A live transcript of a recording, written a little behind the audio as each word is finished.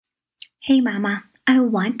Hey Mama, I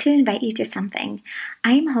want to invite you to something.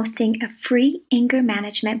 I am hosting a free anger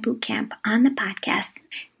management bootcamp on the podcast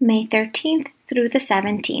May 13th through the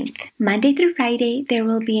 17th. Monday through Friday, there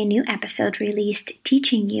will be a new episode released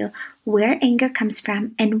teaching you where anger comes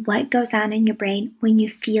from and what goes on in your brain when you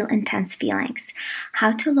feel intense feelings,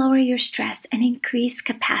 how to lower your stress and increase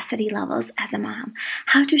capacity levels as a mom,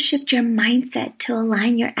 how to shift your mindset to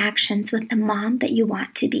align your actions with the mom that you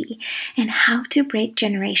want to be, and how to break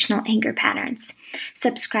generational anger patterns.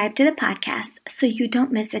 Subscribe to the podcast so you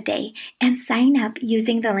don't miss a day, and sign up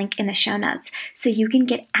using the link in the show notes so you can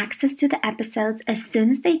get access to the episodes as soon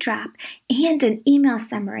as they drop and an email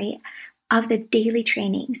summary of the daily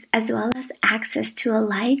trainings, as well as access to a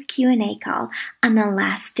live Q&A call on the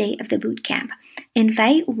last day of the bootcamp.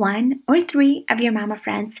 Invite 1 or 3 of your mama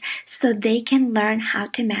friends so they can learn how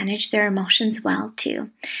to manage their emotions well too.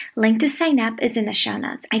 Link to sign up is in the show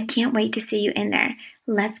notes. I can't wait to see you in there.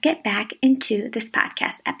 Let's get back into this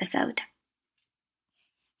podcast episode.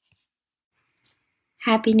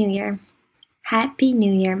 Happy New Year. Happy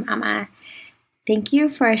New Year, Mama. Thank you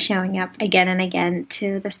for showing up again and again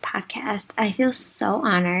to this podcast. I feel so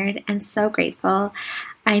honored and so grateful.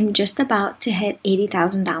 I'm just about to hit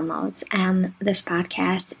 80,000 downloads on this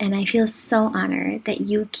podcast, and I feel so honored that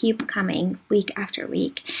you keep coming week after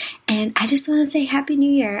week. And I just want to say Happy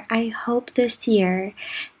New Year. I hope this year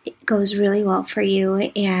it goes really well for you,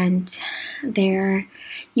 and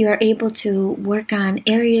you are able to work on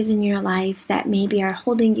areas in your life that maybe are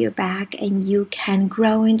holding you back, and you can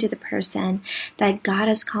grow into the person that God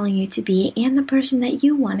is calling you to be and the person that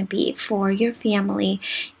you want to be for your family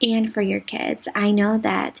and for your kids. I know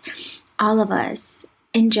that all of us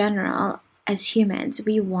in general as humans,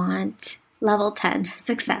 we want level 10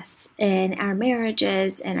 success in our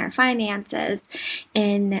marriages, in our finances,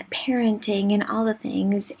 in parenting, and all the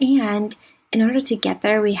things. And in order to get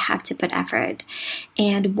there, we have to put effort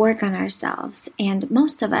and work on ourselves. And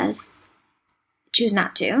most of us choose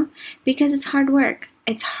not to because it's hard work.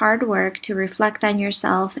 It's hard work to reflect on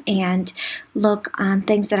yourself and look on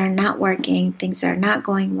things that are not working, things that are not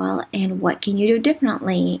going well, and what can you do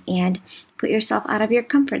differently, and put yourself out of your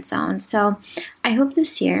comfort zone. So I hope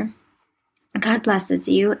this year God blesses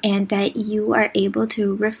you and that you are able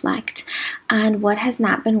to reflect on what has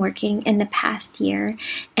not been working in the past year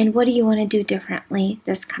and what do you want to do differently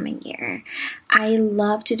this coming year. I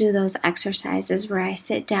love to do those exercises where I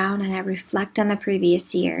sit down and I reflect on the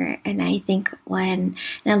previous year, and I think and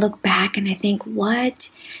I look back and I think, what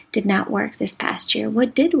did not work this past year?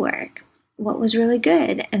 What did work? What was really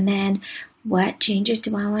good? And then what changes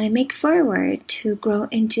do I want to make forward to grow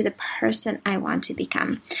into the person I want to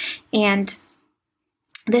become? And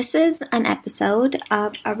this is an episode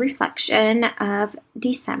of a reflection of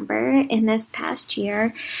December in this past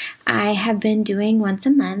year. I have been doing once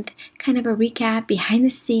a month kind of a recap behind the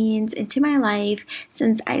scenes into my life.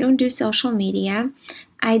 Since I don't do social media,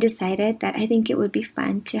 I decided that I think it would be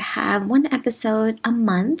fun to have one episode a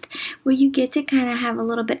month where you get to kind of have a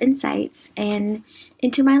little bit insights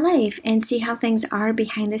into my life and see how things are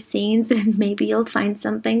behind the scenes, and maybe you'll find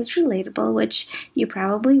some things relatable, which you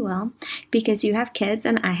probably will because you have kids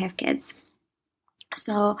and I have kids.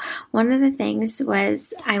 So one of the things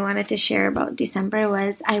I wanted to share about December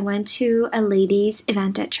was I went to a ladies'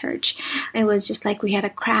 event at church. It was just like we had a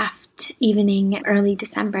craft evening early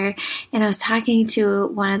December, and I was talking to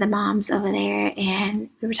one of the moms over there, and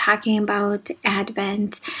we were talking about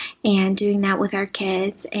Advent and doing that with our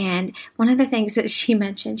kids. And one of the things that she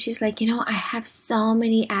mentioned, she's like, I have so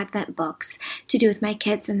many Advent books to do with my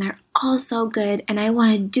kids, and they're all so good, and I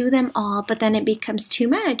want to do them all, but then it becomes too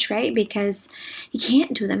much, right? Because you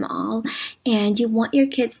can't do them all, and you want your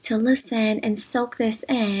kids to listen and soak this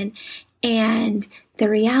in. And the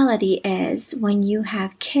reality is, when you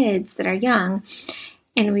have kids that are young,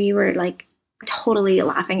 and we were like totally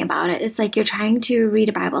laughing about it, it's like you're trying to read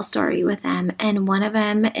a Bible story with them, and one of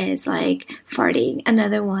them is like farting,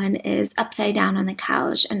 another one is upside down on the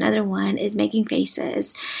couch, another one is making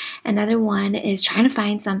faces, another one is trying to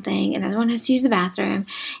find something, another one has to use the bathroom.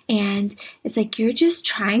 And it's like you're just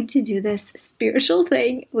trying to do this spiritual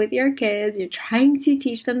thing with your kids. You're trying to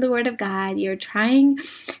teach them the Word of God. You're trying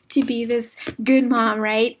to be this good mom,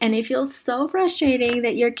 right? And it feels so frustrating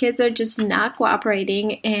that your kids are just not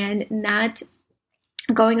cooperating and not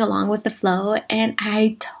going along with the flow. And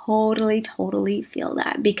I totally feel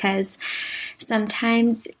that, because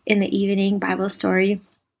sometimes in the evening Bible story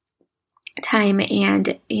time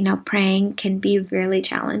and, praying can be really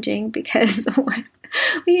challenging, because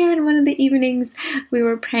we had one of the evenings we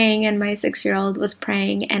were praying and my 6-year-old was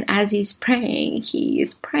praying, and as he's praying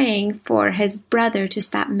for his brother to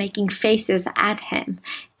stop making faces at him.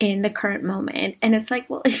 in the current moment. And it's like,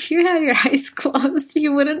 well, if you have your eyes closed,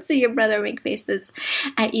 you wouldn't see your brother make faces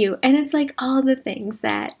at you. And it's like all the things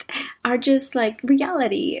that are just like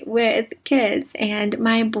reality with kids. And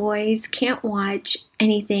my boys can't watch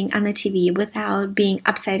anything on the TV without being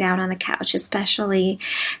upside down on the couch, especially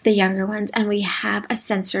the younger ones. And we have a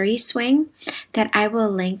sensory swing that I will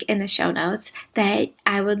link in the show notes that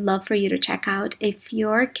I would love for you to check out if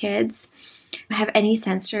your kids have any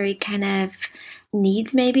sensory kind of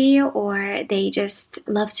needs maybe, or they just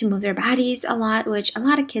love to move their bodies a lot, which a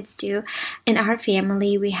lot of kids do. In our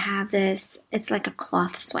family, we have this, it's like a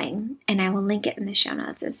cloth swing, and I will link it in the show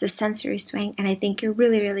notes. It's the sensory swing, and I think you're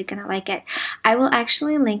really, really going to like it. I will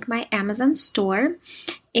actually link my Amazon store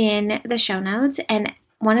in the show notes, and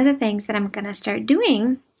one of the things that I'm going to start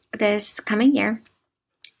doing this coming year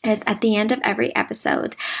is at the end of every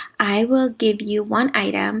episode, I will give you one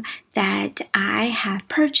item that I have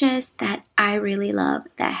purchased that I really love,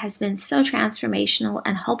 that has been so transformational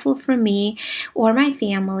and helpful for me or my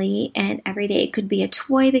family. And every day it could be a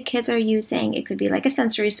toy the kids are using. It could be like a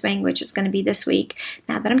sensory swing, which is going to be this week.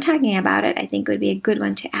 Now that I'm talking about it, I think it would be a good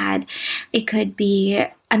one to add. It could be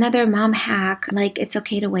another mom hack, like it's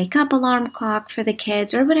okay to wake up alarm clock for the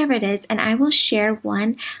kids or whatever it is. And I will share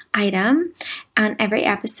one item on every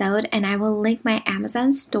episode, and I will link my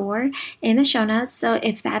Amazon store in the show notes. So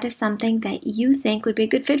if that is something that you think would be a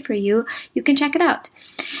good fit for you, you can check it out.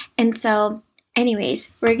 And so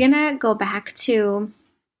anyways, we're going to go back to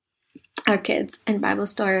our kids and Bible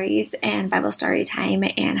stories and Bible story time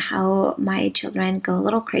and how my children go a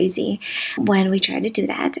little crazy when we try to do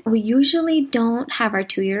that. We usually don't have our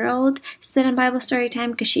 2-year-old sit on Bible story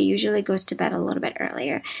time because she usually goes to bed a little bit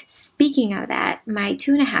earlier. Speaking of that, my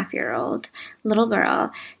 2.5-year-old little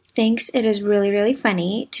girl thinks it is really, really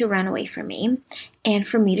funny to run away from me and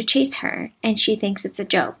for me to chase her. And she thinks it's a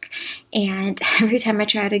joke. And every time I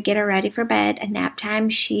try to get her ready for bed at nap time,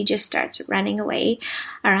 she just starts running away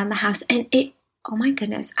around the house. And oh my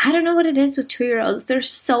goodness, I don't know what it is with 2-year-olds. They're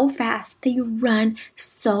so fast. They run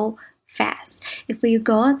so fast. If we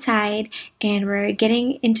go outside and we're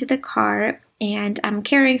getting into the car and I'm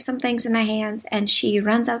carrying some things in my hands and she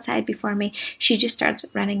runs outside before me, she just starts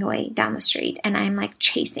running away down the street and I'm like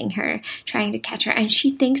chasing her, trying to catch her, and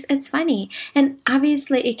she thinks it's funny. And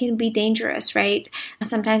obviously it can be dangerous, right?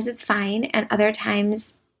 Sometimes it's fine, and other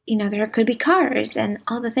times, there could be cars and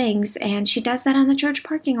all the things, and she does that on the church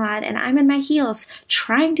parking lot, and I'm in my heels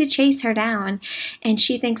trying to chase her down, and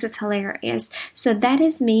she thinks it's hilarious. So that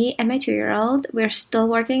is me and my 2-year-old. We're still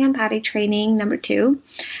working on potty training number 2.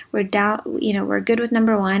 We're down, we're good with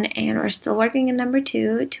number 1, and we're still working in number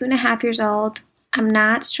 2, 2.5 years old. I'm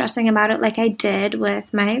not stressing about it like I did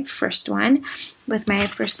with my first one. With my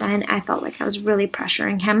first son, I felt like I was really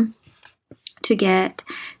pressuring him to get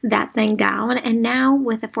that thing down. And now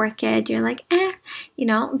with a 4th kid, you're like,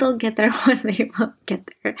 they'll get there when they will get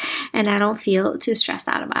there. And I don't feel too stressed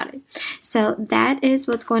out about it. So that is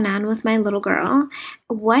what's going on with my little girl.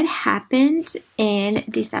 What happened in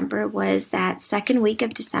December was that second week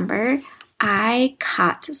of December, I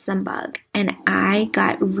caught some bug and I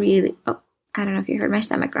got really, I don't know if you heard my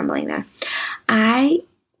stomach rumbling there. I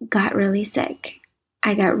got really sick.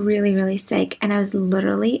 I got really, really sick, and I was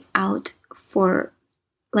literally out for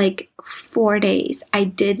like 4 days. I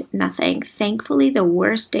did nothing. Thankfully, the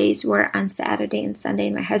worst days were on Saturday and Sunday.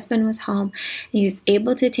 My husband was home. He was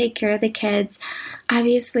able to take care of the kids.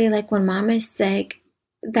 Obviously, like when mom is sick,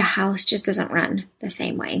 the house just doesn't run the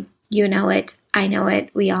same way. You know it. I know it.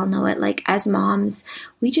 We all know it. Like as moms,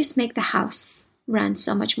 we just make the house run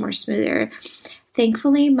so much more smoother.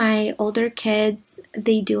 Thankfully, my older kids,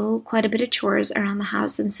 they do quite a bit of chores around the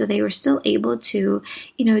house, and so they were still able to,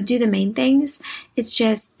 do the main things. It's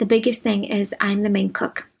just the biggest thing is I'm the main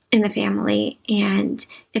cook in the family, and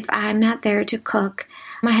if I'm not there to cook,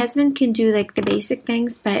 my husband can do like the basic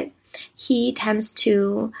things, but he tends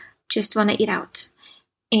to just want to eat out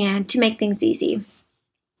and to make things easy.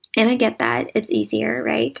 And I get that. It's easier,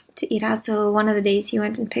 right, to eat out. So one of the days he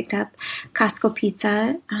went and picked up Costco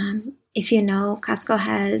pizza. If you know, Costco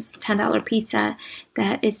has $10 pizza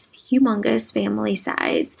that is humongous, family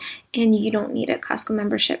size, and you don't need a Costco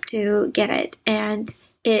membership to get it. And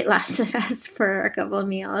it lasted us for a couple of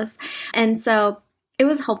meals. And so it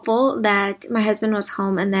was helpful that my husband was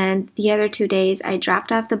home. And then the other 2 days, I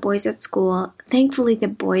dropped off the boys at school. Thankfully, the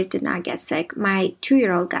boys did not get sick. My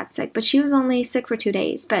 2-year-old got sick, but she was only sick for 2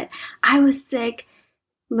 days. But I was sick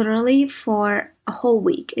literally for a whole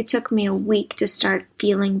week. It took me a week to start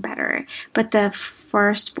feeling better. But the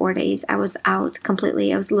first 4 days, I was out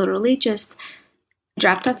completely. I was literally just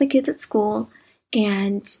dropped off the kids at school,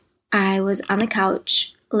 and I was on the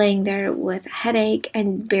couch laying there with a headache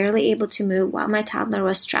and barely able to move while my toddler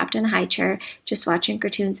was strapped in a high chair, just watching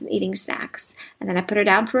cartoons and eating snacks. And then I put her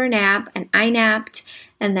down for a nap, and I napped,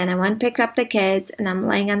 and then I went and picked up the kids, and I'm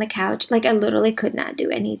laying on the couch. Like, I literally could not do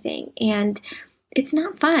anything. And it's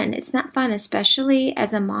not fun. It's not fun, especially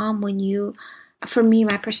as a mom for me,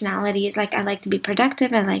 my personality is like, I like to be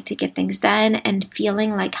productive. I like to get things done, and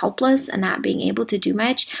feeling like helpless and not being able to do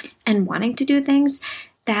much and wanting to do things,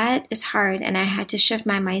 that is hard. And I had to shift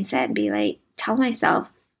my mindset and be like, tell myself,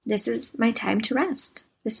 this is my time to rest.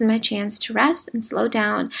 This is my chance to rest and slow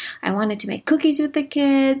down. I wanted to make cookies with the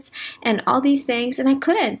kids and all these things, and I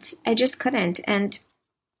couldn't. I just couldn't. And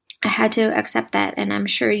I had to accept that, and I'm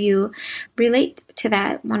sure you relate to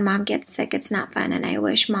that. When mom gets sick, it's not fun, and I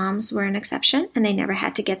wish moms were an exception and they never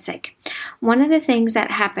had to get sick. One of the things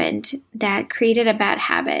that happened that created a bad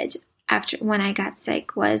habit when I got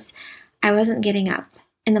sick was I wasn't getting up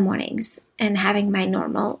in the mornings and having my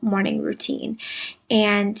normal morning routine.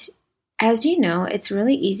 And as you know, it's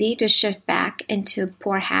really easy to shift back into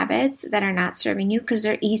poor habits that are not serving you because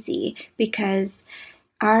they're easy, because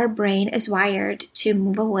our brain is wired to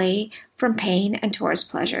move away from pain and towards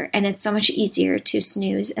pleasure. And it's so much easier to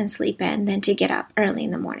snooze and sleep in than to get up early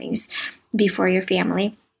in the mornings before your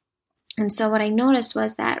family. And so what I noticed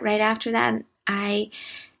was that right after that,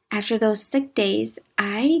 after those sick days,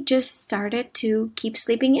 I just started to keep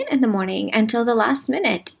sleeping in the morning until the last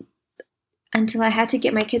minute, until I had to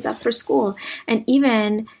get my kids up for school. And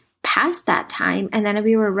even past that time, and then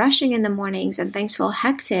we were rushing in the mornings, and things felt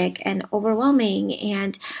hectic and overwhelming,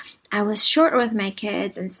 and I was short with my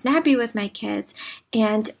kids and snappy with my kids.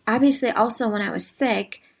 And obviously also when I was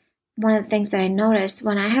sick, one of the things that I noticed,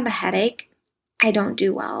 when I have a headache, I don't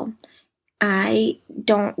do well. I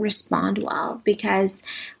don't respond well, because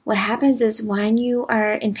what happens is when you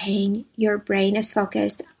are in pain, your brain is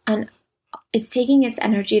focused on, it's taking its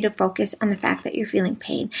energy to focus on the fact that you're feeling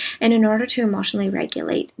pain. And in order to emotionally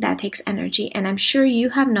regulate, that takes energy. And I'm sure you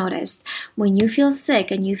have noticed when you feel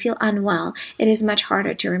sick and you feel unwell, it is much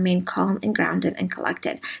harder to remain calm and grounded and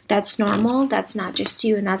collected. That's normal. That's not just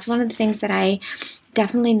you. And that's one of the things that I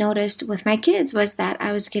definitely noticed with my kids, was that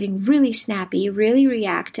I was getting really snappy, really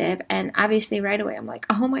reactive. And obviously right away, I'm like,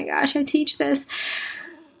 oh my gosh, I teach this.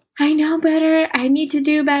 I know better. I need to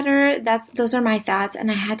do better. Those are my thoughts.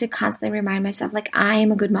 And I had to constantly remind myself, like, I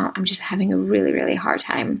am a good mom. I'm just having a really, really hard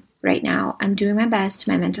time right now. I'm doing my best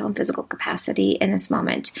to my mental and physical capacity in this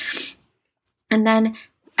moment. And then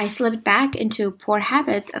I slipped back into poor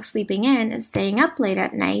habits of sleeping in and staying up late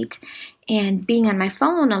at night and being on my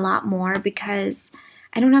phone a lot more, because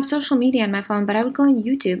I don't have social media on my phone, but I would go on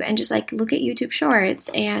YouTube and just like look at YouTube shorts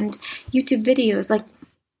and YouTube videos, like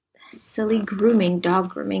silly dog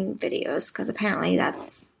grooming videos, because apparently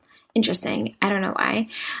that's interesting. I don't know why.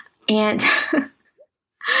 And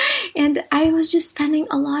and I was just spending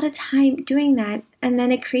a lot of time doing that. And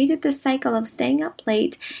then it created this cycle of staying up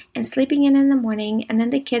late and sleeping in the morning. And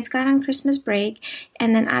then the kids got on Christmas break.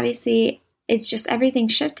 And then obviously it's just everything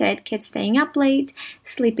shifted. Kids staying up late,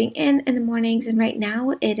 sleeping in the mornings. And right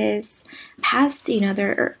now it is past,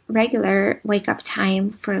 their regular wake up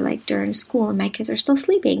time for like during school. And my kids are still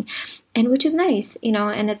sleeping, and which is nice,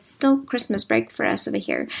 and it's still Christmas break for us over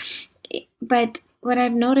here. But what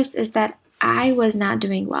I've noticed is that I was not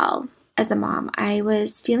doing well as a mom. I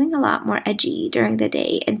was feeling a lot more edgy during the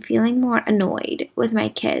day and feeling more annoyed with my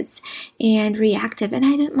kids and reactive. And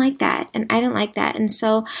I didn't like that. And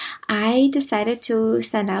so I decided to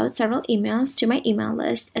send out several emails to my email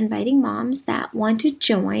list inviting moms that want to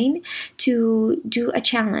join to do a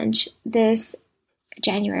challenge this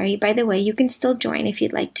January. By the way, you can still join if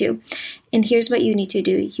you'd like to. And here's what you need to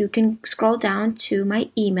do. You can scroll down to my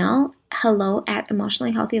email,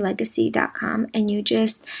 hello@emotionallyhealthylegacy.com, and you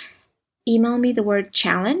just email me the word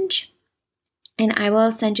challenge, and I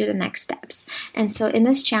will send you the next steps. And so in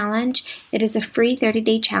this challenge, it is a free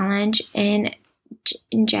 30-day challenge in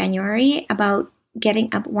January about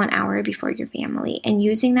getting up 1 hour before your family and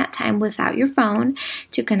using that time without your phone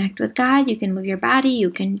to connect with God. You can move your body,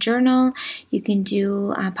 you can journal, you can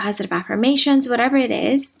do positive affirmations, whatever it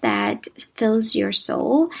is that fills your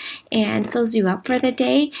soul and fills you up for the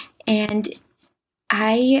day. And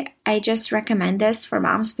I just recommend this for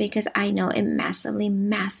moms because I know it massively,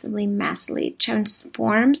 massively, massively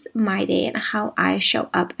transforms my day and how I show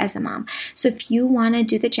up as a mom. So if you want to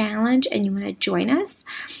do the challenge and you want to join us,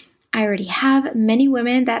 I already have many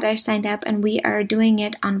women that are signed up, and we are doing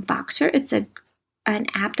it on Voxer. It's an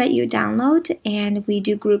app that you download, and we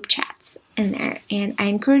do group chats in there. And I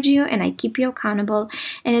encourage you, and I keep you accountable.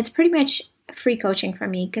 And it's pretty much free coaching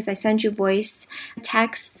from me because I send you voice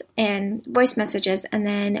texts and voice messages, and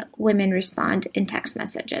then women respond in text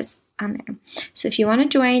messages on there. So if you want to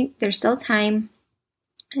join, there's still time.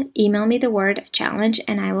 Email me the word challenge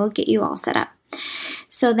and I will get you all set up.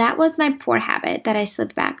 So that was my poor habit that I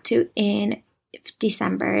slipped back to in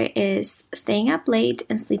December, is staying up late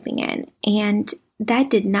and sleeping in. And that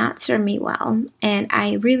did not serve me well. And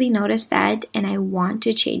I really noticed that, and I want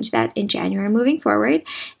to change that in January moving forward.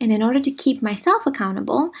 And in order to keep myself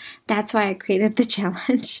accountable, that's why I created the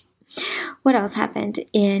challenge. What else happened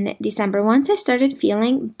in December? Once I started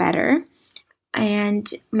feeling better and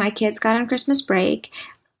my kids got on Christmas break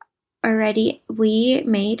already, we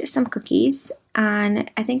made some cookies. On,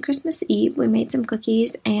 I think, Christmas Eve, we made some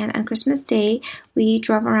cookies, and on Christmas Day, we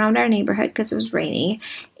drove around our neighborhood because it was rainy,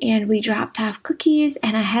 and we dropped off cookies,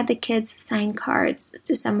 and I had the kids sign cards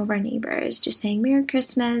to some of our neighbors, just saying, Merry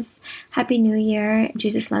Christmas, Happy New Year,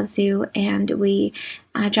 Jesus loves you, and we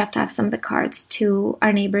dropped off some of the cards to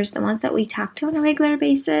our neighbors, the ones that we talk to on a regular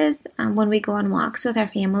basis when we go on walks with our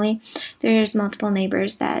family. There's multiple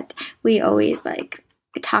neighbors that we always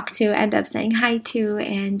talk to, end up saying hi to,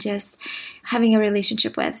 and just having a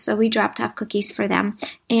relationship with. So we dropped off cookies for them.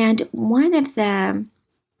 And one of the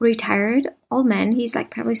retired old men, he's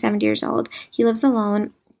probably 70 years old, he lives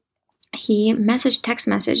alone. He text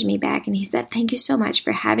messaged me back, and he said, thank you so much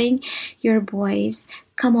for having your boys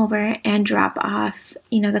come over and drop off,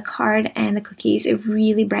 the card and the cookies. It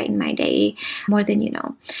really brightened my day more than you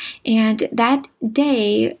know. And that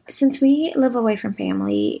day, since we live away from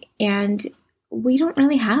family and we don't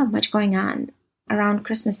really have much going on around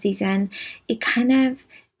Christmas season,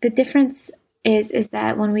 the difference is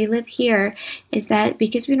that when we live here, is that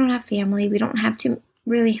because we don't have family, we don't have too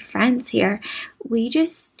really friends here,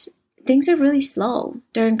 things are really slow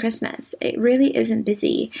during Christmas. It really isn't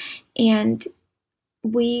busy. And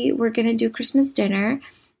we were going to do Christmas dinner,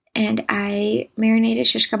 and I marinated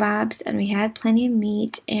shish kebabs, and we had plenty of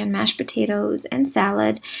meat and mashed potatoes and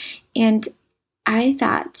salad. And I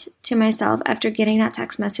thought to myself, after getting that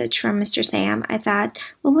text message from Mr. Sam, I thought,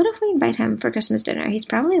 well, what if we invite him for Christmas dinner? He's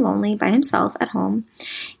probably lonely by himself at home.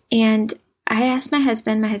 And I asked my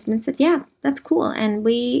husband said, yeah, that's cool. And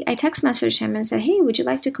I text messaged him and said, hey, would you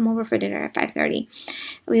like to come over for dinner at 5:30?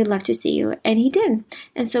 We would love to see you. And he did.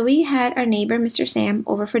 And so we had our neighbor, Mr. Sam,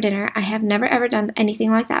 over for dinner. I have never, ever done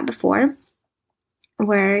anything like that before,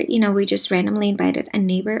 where, we just randomly invited a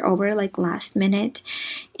neighbor over last minute,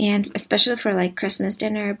 and especially for Christmas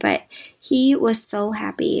dinner. But he was so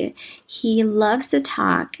happy. He loves to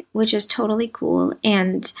talk, which is totally cool.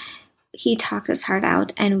 And he talked his heart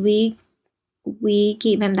out, and we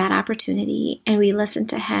gave him that opportunity, and we listened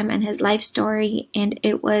to him and his life story, and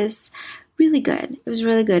it was really good. It was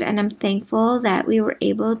really good. And I'm thankful that we were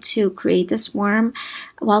able to create this warm,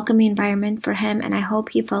 welcoming environment for him. And I hope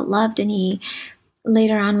he felt loved, and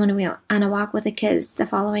later on, when we were on a walk with the kids the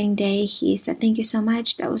following day, he said, thank you so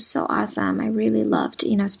much. That was so awesome. I really loved,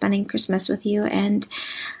 spending Christmas with you. And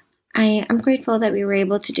I'm grateful that we were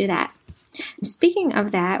able to do that. Speaking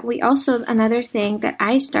of that, another thing that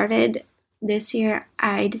I started this year,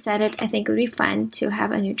 I decided I think it would be fun to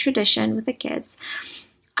have a new tradition with the kids.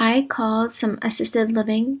 I called some assisted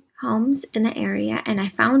living homes in the area, and I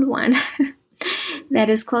found one that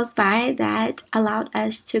is close by that allowed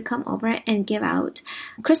us to come over and give out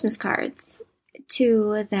Christmas cards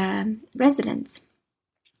to the residents.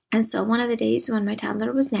 And so one of the days when my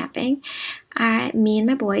toddler was napping, me and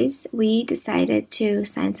my boys, we decided to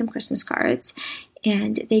sign some Christmas cards.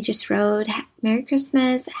 And they just wrote, Merry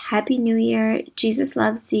Christmas, Happy New Year, Jesus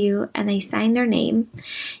loves you, and they signed their name.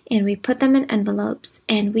 And we put them in envelopes,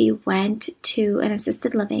 and we went to an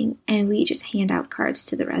assisted living, and we just hand out cards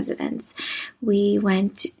to the residents. We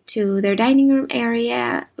went to their dining room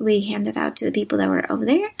area, we handed out to the people that were over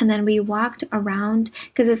there, and then we walked around,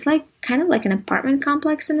 because it's kind of like an apartment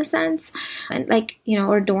complex in a sense, and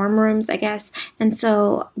or dorm rooms, I guess. And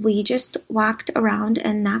so we just walked around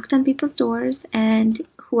and knocked on people's doors, and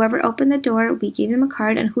whoever opened the door, we gave them a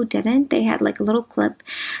card, and who didn't, they had a little clip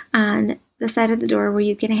on the side of the door where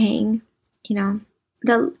you can hang,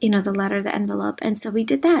 the letter, the envelope. And so we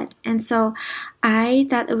did that. And so I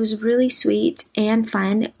thought it was really sweet and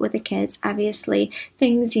fun with the kids. Obviously,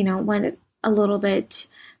 things, went a little bit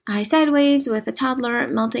sideways with the toddler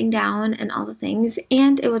melting down and all the things,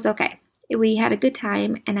 and it was okay. We had a good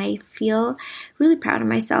time, and I feel really proud of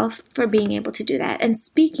myself for being able to do that. And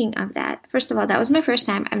speaking of that, first of all, that was my first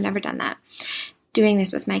time. I've never done that, doing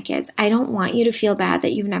this with my kids. I don't want you to feel bad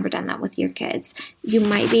that you've never done that with your kids. You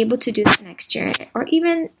might be able to do that next year, or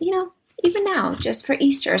even, Even now, just for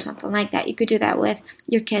Easter or something like that, you could do that with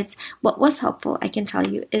your kids. What was helpful, I can tell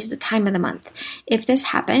you, is the time of the month. If this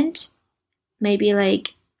happened, maybe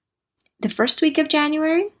like the first week of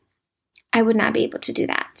January, I would not be able to do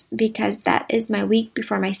that because that is my week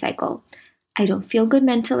before my cycle. I don't feel good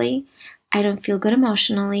mentally. I don't feel good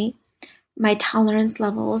emotionally. My tolerance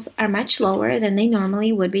levels are much lower than they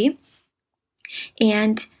normally would be.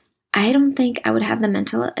 And I don't think I would have the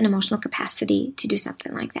mental and emotional capacity to do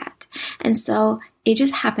something like that. And so it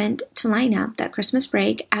just happened to line up that Christmas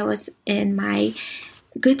break, I was in my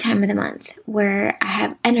good time of the month where I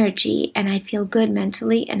have energy and I feel good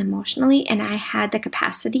mentally and emotionally, and I had the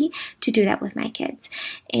capacity to do that with my kids.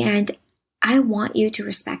 And I want you to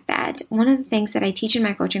respect that. One of the things that I teach in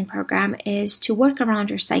my coaching program is to work around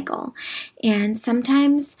your cycle. And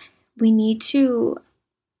sometimes we need to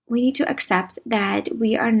accept that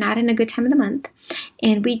we are not in a good time of the month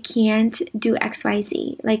and we can't do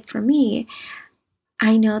XYZ. Like for me,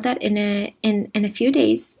 I know that in a few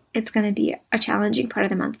days, it's going to be a challenging part of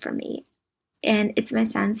the month for me. And it's my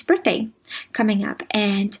son's birthday coming up,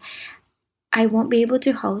 and I won't be able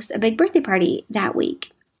to host a big birthday party that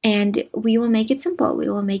week. And we will make it simple. We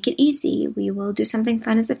will make it easy. We will do something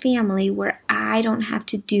fun as a family where I don't have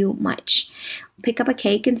to do much. Pick up a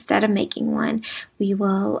cake instead of making one. He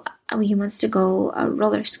wants to go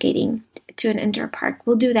roller skating to an indoor park.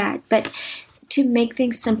 We'll do that. But to make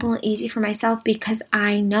things simple and easy for myself, because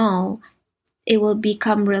I know it will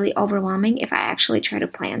become really overwhelming if I actually try to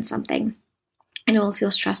plan something. And it will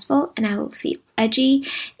feel stressful, and I will feel edgy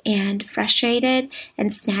and frustrated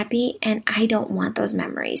and snappy, and I don't want those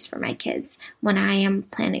memories for my kids when I am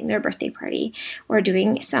planning their birthday party or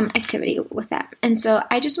doing some activity with them. And so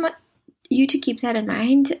I just want you to keep that in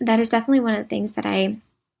mind. That is definitely one of the things that I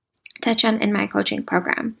touch on in my coaching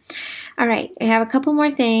program. All right, I have a couple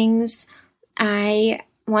more things. I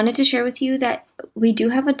wanted to share with you that we do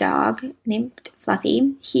have a dog named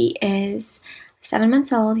Fluffy. He is 7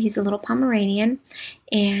 months old. He's a little Pomeranian,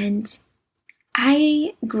 and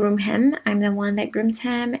I groom him. I'm the one that grooms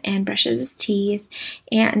him and brushes his teeth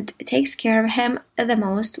and takes care of him the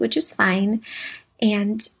most, which is fine.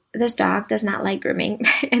 And this dog does not like grooming.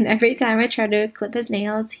 And every time I try to clip his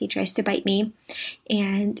nails, he tries to bite me,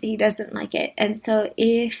 and he doesn't like it. And so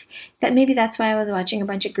maybe that's why I was watching a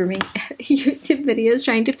bunch of grooming YouTube videos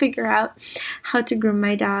trying to figure out how to groom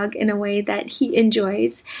my dog in a way that he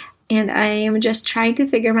enjoys. And I am just trying to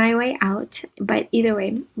figure my way out. But either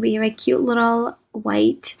way, we have a cute little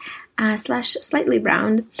white / slightly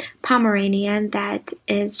brown Pomeranian that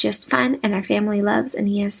is just fun and our family loves. And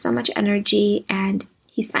he has so much energy and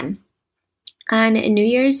he's fun. On New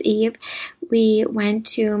Year's Eve, we went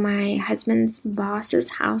to my husband's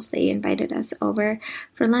boss's house. They invited us over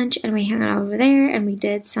for lunch, and we hung out over there, and we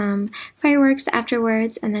did some fireworks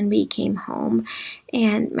afterwards, and then we came home.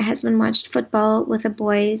 And my husband watched football with the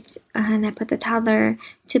boys, and I put the toddler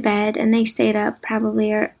to bed, and they stayed up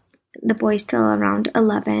probably the boys till around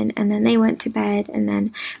 11, and then they went to bed, and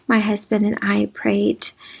then my husband and I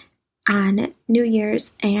prayed on New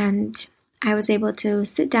Year's, and I was able to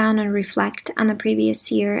sit down and reflect on the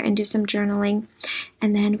previous year and do some journaling.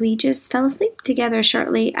 And then we just fell asleep together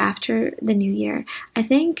shortly after the new year. I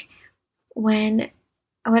think what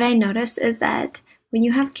I noticed is that when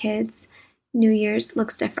you have kids, New Year's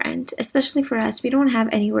looks different, especially for us. We don't have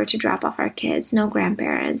anywhere to drop off our kids, no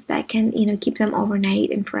grandparents that can, keep them overnight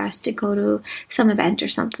and for us to go to some event or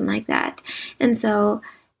something like that. And so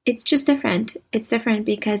it's just different. It's different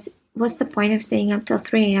because what's the point of staying up till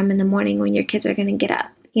 3 a.m. in the morning when your kids are going to get up,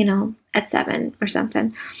 at 7 or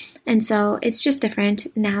something? And so it's just different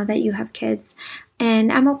now that you have kids.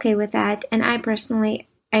 And I'm okay with that. And I personally,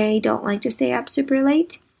 I don't like to stay up super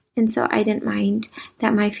late. And so I didn't mind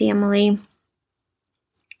that my family,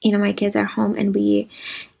 my kids are home and we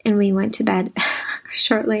went to bed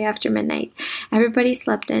shortly after midnight. Everybody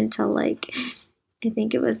slept until I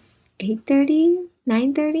think it was 8:30.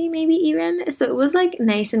 9:30 maybe even. So it was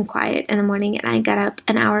nice and quiet in the morning, and I got up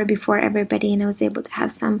an hour before everybody, and I was able to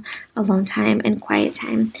have some alone time and quiet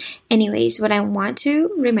time. Anyways, what I want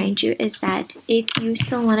to remind you is that if you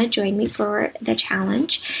still want to join me for the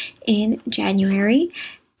challenge in January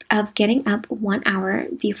of getting up 1 hour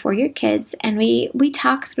before your kids, and we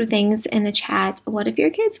talk through things in the chat. What if your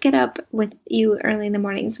kids get up with you early in the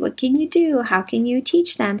mornings? What can you do? How can you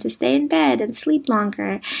teach them to stay in bed and sleep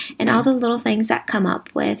longer? And all the little things that come up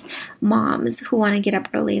with moms who want to get up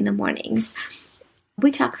early in the mornings.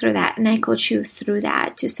 We talk through that, and I coach you through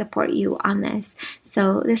that to support you on this.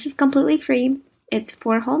 So this is completely free. It's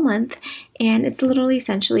for a whole month, and it's literally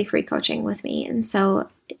essentially free coaching with me. And so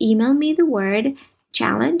email me the word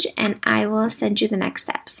challenge, and I will send you the next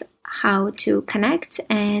steps. how to connect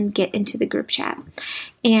and get into the group chat.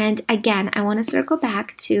 And again, I want to circle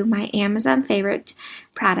back to my Amazon favorite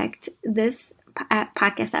product, this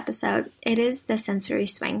podcast episode. It is the sensory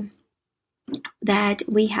swing that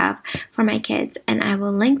we have for my kids, and I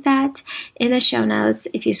will link that in the show notes.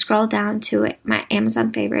 If you scroll down to my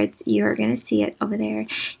Amazon favorites, you're going to see it over there,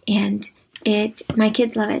 and my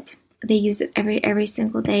kids love it. They use it every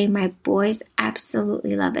single day. My boys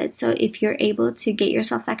absolutely love it. So if you're able to get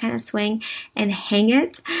yourself that kind of swing and hang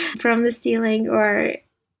it from the ceiling or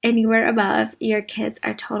anywhere above, your kids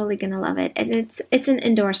are totally going to love it. And it's an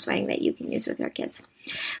indoor swing that you can use with your kids.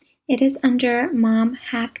 It is under Mom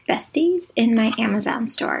Hack Besties in my Amazon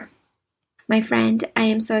store. My friend, I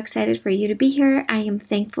am so excited for you to be here. I am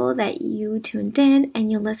thankful that you tuned in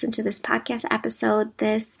and you listened to this podcast episode.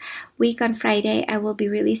 This week on Friday, I will be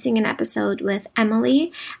releasing an episode with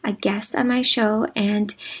Emily, a guest on my show,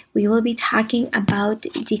 and we will be talking about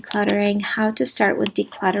decluttering, how to start with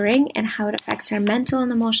decluttering and how it affects our mental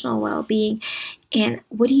and emotional well-being. And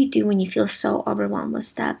what do you do when you feel so overwhelmed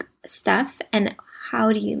with stuff, and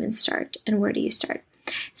how do you even start, and where do you start?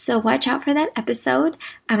 So watch out for that episode.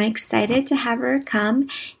 I'm excited to have her come.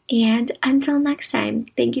 And until next time,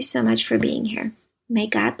 thank you so much for being here. May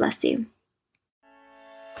God bless you.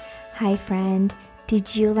 Hi, friend.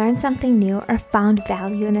 Did you learn something new or found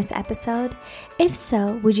value in this episode? If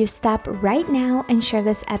so, would you stop right now and share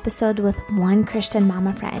this episode with one Christian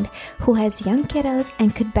mama friend who has young kiddos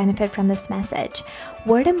and could benefit from this message?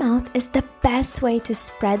 Word of mouth is the best way to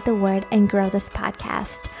spread the word and grow this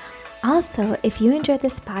podcast. Also, if you enjoyed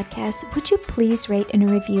this podcast, would you please rate and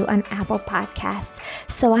review on Apple Podcasts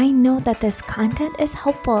so I know that this content is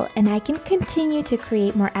helpful and I can continue to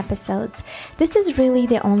create more episodes. This is really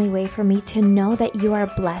the only way for me to know that you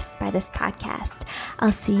are blessed by this podcast.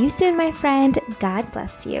 I'll see you soon, my friend. God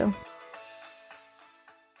bless you.